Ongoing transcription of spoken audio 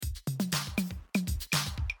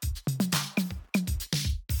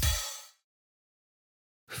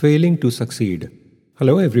Failing to succeed.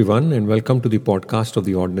 Hello, everyone, and welcome to the podcast of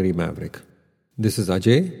The Ordinary Maverick. This is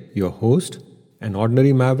Ajay, your host, an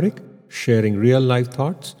ordinary maverick, sharing real life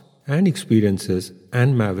thoughts and experiences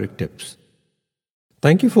and maverick tips.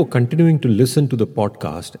 Thank you for continuing to listen to the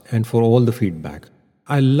podcast and for all the feedback.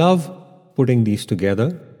 I love putting these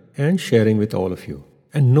together and sharing with all of you,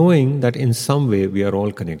 and knowing that in some way we are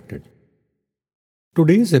all connected.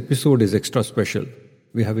 Today's episode is extra special.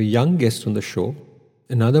 We have a young guest on the show,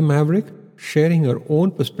 another maverick sharing her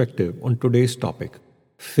own perspective on today's topic,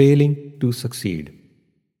 failing to succeed.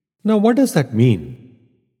 Now, what does that mean?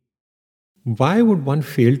 Why would one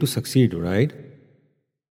fail to succeed, right?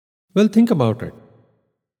 Well, think about it.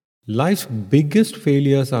 Life's biggest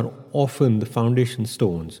failures are often the foundation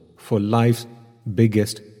stones for life's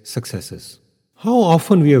biggest successes. How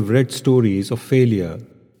often we have read stories of failure,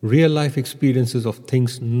 real life experiences of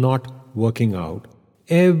things not working out,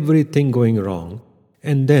 everything going wrong,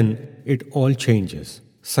 and then it all changes.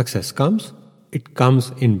 Success comes, it comes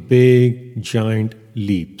in big, giant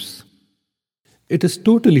leaps. It is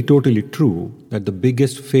totally true that the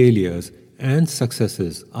biggest failures and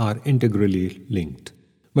successes are integrally linked.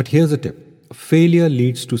 But here's a tip. Failure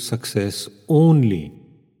leads to success only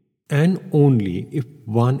and only if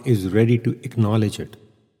one is ready to acknowledge it,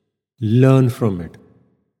 learn from it,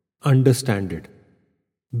 understand it.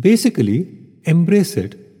 Basically, embrace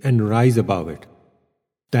it and rise above it.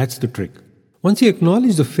 That's the trick. Once you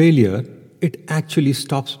acknowledge the failure, it actually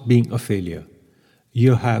stops being a failure.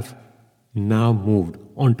 You have now moved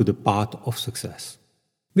onto the path of success.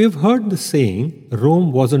 We have heard the saying,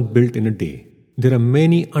 Rome wasn't built in a day. There are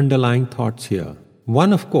many underlying thoughts here.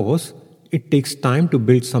 One, of course, it takes time to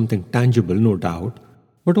build something tangible, no doubt,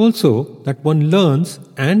 but also that one learns,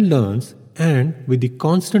 and with the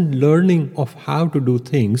constant learning of how to do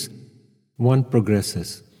things, one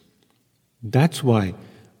progresses. That's why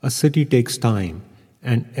a city takes time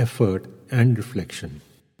and effort and reflection.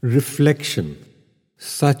 Reflection,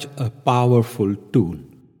 such a powerful tool,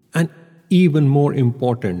 and even more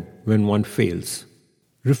important when one fails.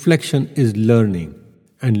 Reflection is learning,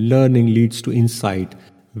 and learning leads to insight,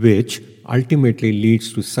 which ultimately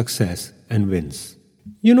leads to success and wins.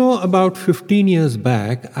 About 15 years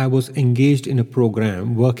back, I was engaged in a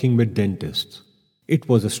program working with dentists. It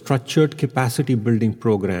was a structured capacity building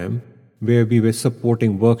program where we were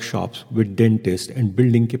supporting workshops with dentists and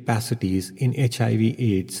building capacities in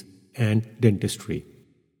HIV/AIDS and dentistry.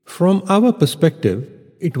 From our perspective,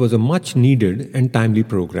 it was a much needed and timely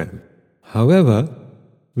program. However,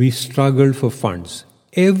 we struggled for funds.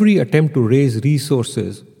 Every attempt to raise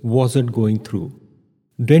resources wasn't going through.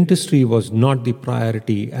 Dentistry was not the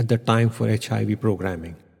priority at the time for HIV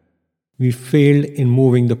programming. We failed in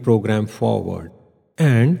moving the program forward,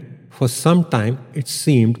 and for some time it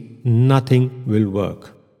seemed nothing will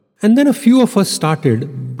work. And then a few of us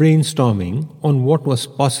started brainstorming on what was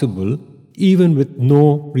possible even with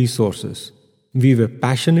no resources. We were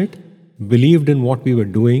passionate, believed in what we were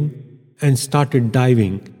doing, and started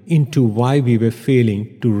diving into why we were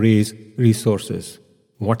failing to raise resources.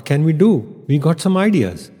 What can we do? We got some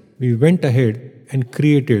ideas. We went ahead and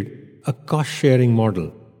created a cost-sharing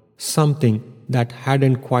model, something that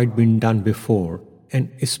hadn't quite been done before, and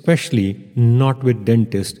especially not with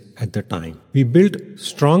dentists at the time. We built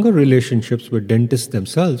stronger relationships with dentists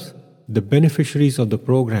themselves, the beneficiaries of the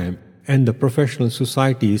program, and the professional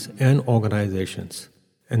societies and organizations.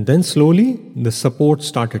 And then slowly, the support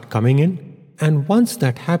started coming in, and once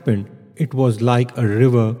that happened, it was like a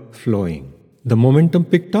river flowing. The momentum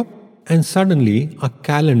picked up, and suddenly our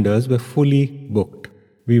calendars were fully booked.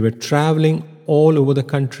 We were traveling all over the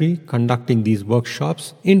country conducting these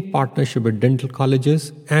workshops in partnership with dental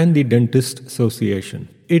colleges and the Dentist Association.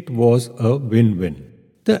 It was a win-win.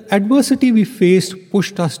 The adversity we faced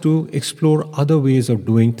pushed us to explore other ways of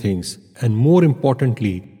doing things, and more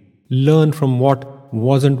importantly, learn from what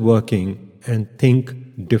wasn't working and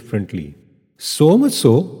think differently. So much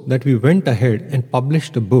so that we went ahead and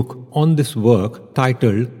published a book on this work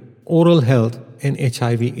titled Oral Health and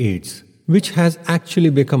HIV/AIDS, which has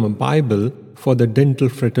actually become a Bible for the dental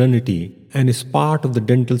fraternity and is part of the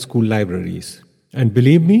dental school libraries. And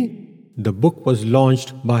believe me, the book was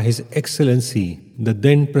launched by His Excellency, the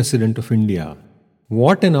then President of India.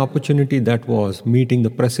 What an opportunity that was, meeting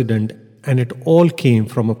the President, and it all came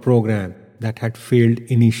from a program that had failed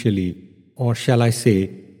initially, or shall I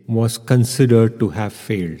say, was considered to have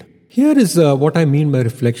failed. Here is what I mean by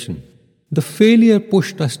reflection. The failure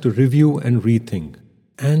pushed us to review and rethink,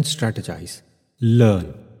 and strategize,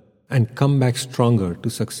 learn, and come back stronger to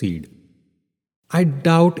succeed. I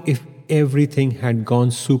doubt if everything had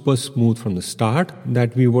gone super smooth from the start,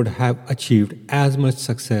 that we would have achieved as much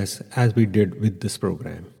success as we did with this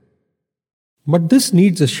program. But this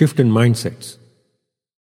needs a shift in mindsets.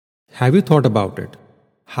 Have you thought about it?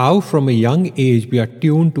 How from a young age we are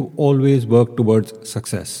tuned to always work towards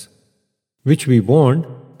success, which we want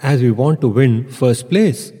as we want to win first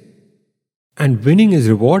place. And winning is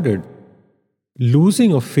rewarded.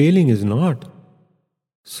 Losing or failing is not.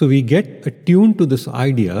 So we get attuned to this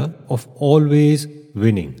idea of always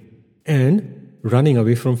winning and running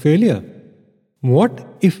away from failure. What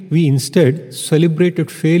if we instead celebrated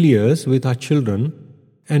failures with our children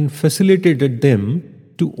and facilitated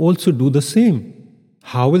them to also do the same?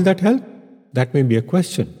 How will that help? That may be a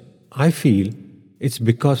question. I feel it's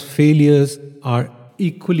because failures are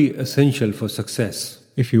equally essential for success.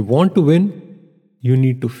 If you want to win, you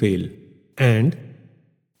need to fail and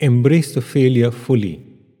embrace the failure fully.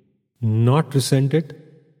 Not resent it,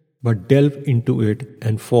 but delve into it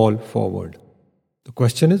and fall forward. The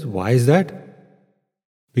question is, why is that?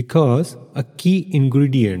 Because a key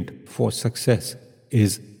ingredient for success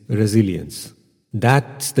is resilience.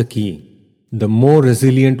 That's the key. The more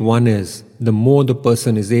resilient one is, the more the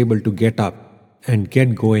person is able to get up and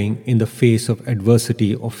get going in the face of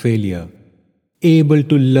adversity or failure, able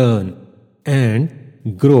to learn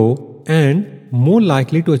and grow and more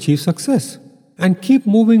likely to achieve success and keep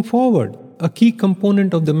moving forward, a key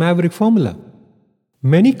component of the maverick formula.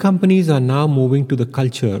 Many companies are now moving to the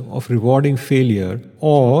culture of rewarding failure,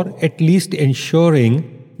 or at least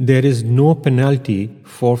ensuring there is no penalty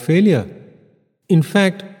for failure. In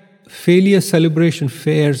fact, failure celebration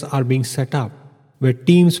fairs are being set up where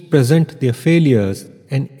teams present their failures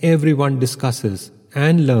and everyone discusses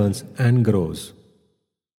and learns and grows.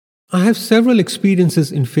 I have several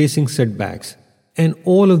experiences in facing setbacks, and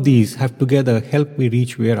all of these have together helped me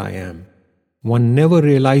reach where I am. One never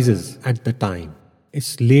realizes at the time.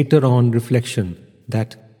 It's later on reflection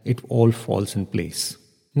that it all falls in place.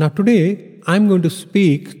 Now today, I'm going to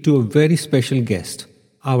speak to a very special guest,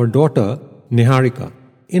 our daughter, Niharika.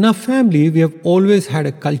 In our family, we have always had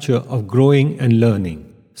a culture of growing and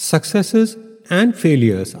learning. Successes and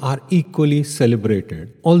failures are equally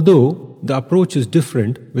celebrated, although the approach is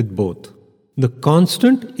different with both. The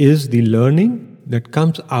constant is the learning that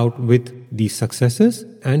comes out with the successes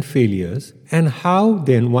and failures, and how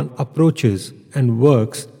then one approaches and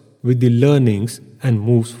works with the learnings and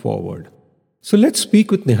moves forward. So let's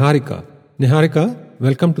speak with Niharika. Niharika,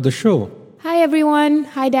 welcome to the show. Hi everyone.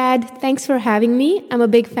 Hi Dad. Thanks for having me. I'm a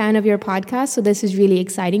big fan of your podcast, so this is really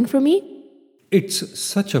exciting for me. It's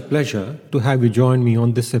such a pleasure to have you join me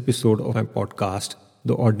on this episode of my podcast,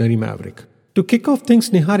 The Ordinary Maverick. To kick off things,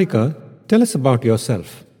 Niharika, tell us about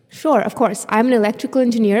yourself. Sure, of course. I'm an electrical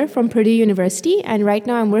engineer from Purdue University, and right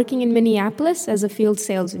now I'm working in Minneapolis as a field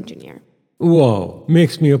sales engineer. Wow,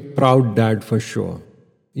 makes me a proud dad for sure.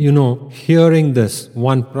 You know, hearing this,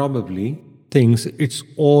 one probably thinks it's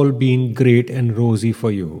all been great and rosy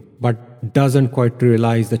for you, but doesn't quite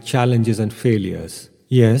realize the challenges and failures.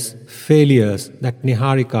 Yes, failures that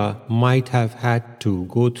Niharika might have had to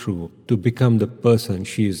go through to become the person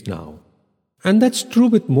she is now. And that's true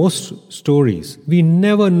with most stories. We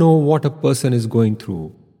never know what a person is going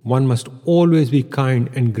through. One must always be kind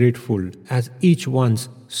and grateful, as each one's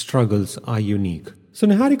struggles are unique. So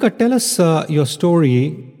Niharika, tell us your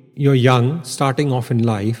story. You're young, starting off in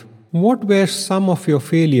life. What were some of your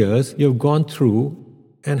failures you've gone through,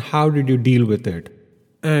 and how did you deal with it?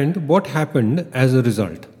 And what happened as a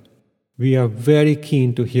result? We are very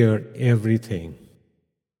keen to hear everything.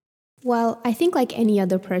 Well, I think like any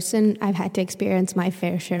other person, I've had to experience my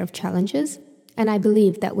fair share of challenges, and I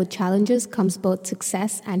believe that with challenges comes both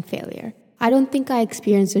success and failure. I don't think I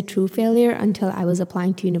experienced a true failure until I was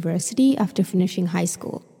applying to university after finishing high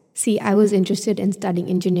school. See, I was interested in studying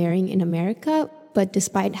engineering in America, but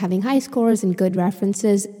despite having high scores and good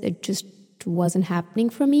references, it just wasn't happening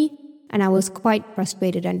for me, and I was quite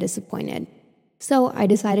frustrated and disappointed. So I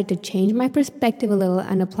decided to change my perspective a little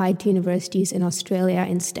and applied to universities in Australia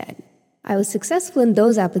instead. I was successful in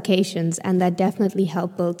those applications, and that definitely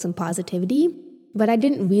helped build some positivity, but I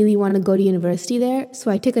didn't really want to go to university there,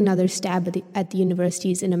 so I took another stab at the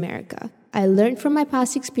universities in America. I learned from my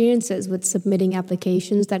past experiences with submitting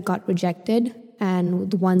applications that got rejected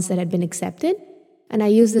and the ones that had been accepted, and I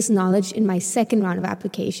used this knowledge in my second round of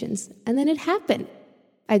applications, and then it happened.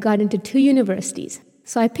 I got into 2 universities,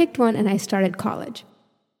 so I picked one and I started college.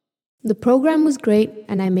 The program was great,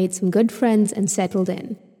 and I made some good friends and settled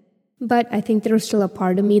in. But I think there was still a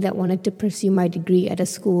part of me that wanted to pursue my degree at a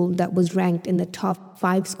school that was ranked in the top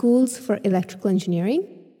 5 schools for electrical engineering.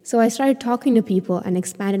 So I started talking to people and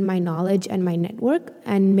expanded my knowledge and my network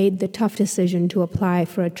and made the tough decision to apply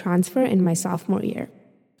for a transfer in my sophomore year.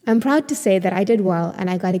 I'm proud to say that I did well and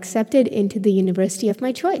I got accepted into the university of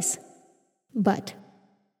my choice. But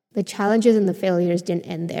the challenges and the failures didn't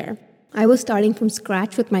end there. I was starting from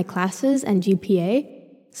scratch with my classes and GPA,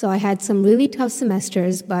 so I had some really tough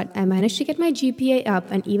semesters, but I managed to get my GPA up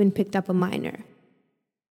and even picked up a minor.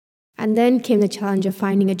 And then came the challenge of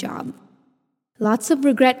finding a job. Lots of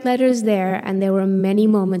regret letters there, and there were many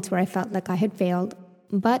moments where I felt like I had failed.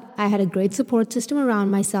 But I had a great support system around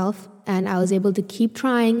myself, and I was able to keep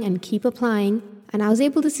trying and keep applying, and I was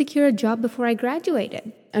able to secure a job before I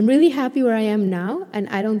graduated. I'm really happy where I am now, and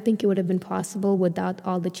I don't think it would have been possible without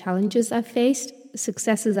all the challenges I've faced,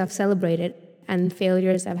 successes I've celebrated, and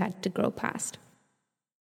failures I've had to grow past.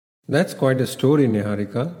 That's quite a story,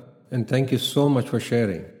 Niharika, and thank you so much for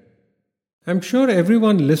sharing. I'm sure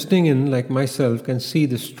everyone listening in, like myself, can see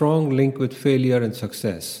the strong link with failure and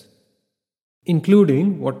success,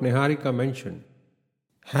 including what Niharika mentioned.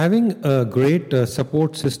 Having a great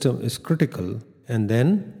support system is critical, and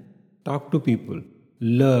then talk to people,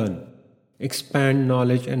 learn, expand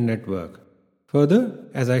knowledge and network. Further,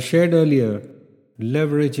 as I shared earlier,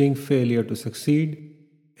 leveraging failure to succeed,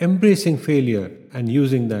 embracing failure, and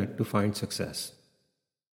using that to find success.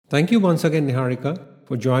 Thank you once again, Niharika,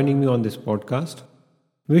 for joining me on this podcast.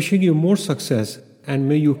 Wishing you more success, and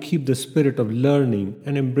may you keep the spirit of learning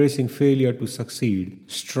and embracing failure to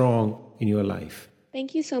succeed strong in your life.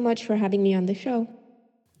 Thank you so much for having me on the show.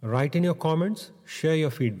 Write in your comments, share your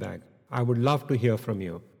feedback. I would love to hear from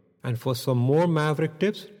you. And for some more Maverick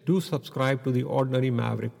tips, do subscribe to the Ordinary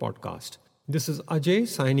Maverick podcast. This is Ajay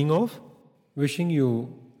signing off, wishing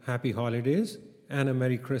you happy holidays and a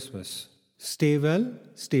Merry Christmas. Stay well,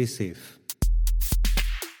 stay safe.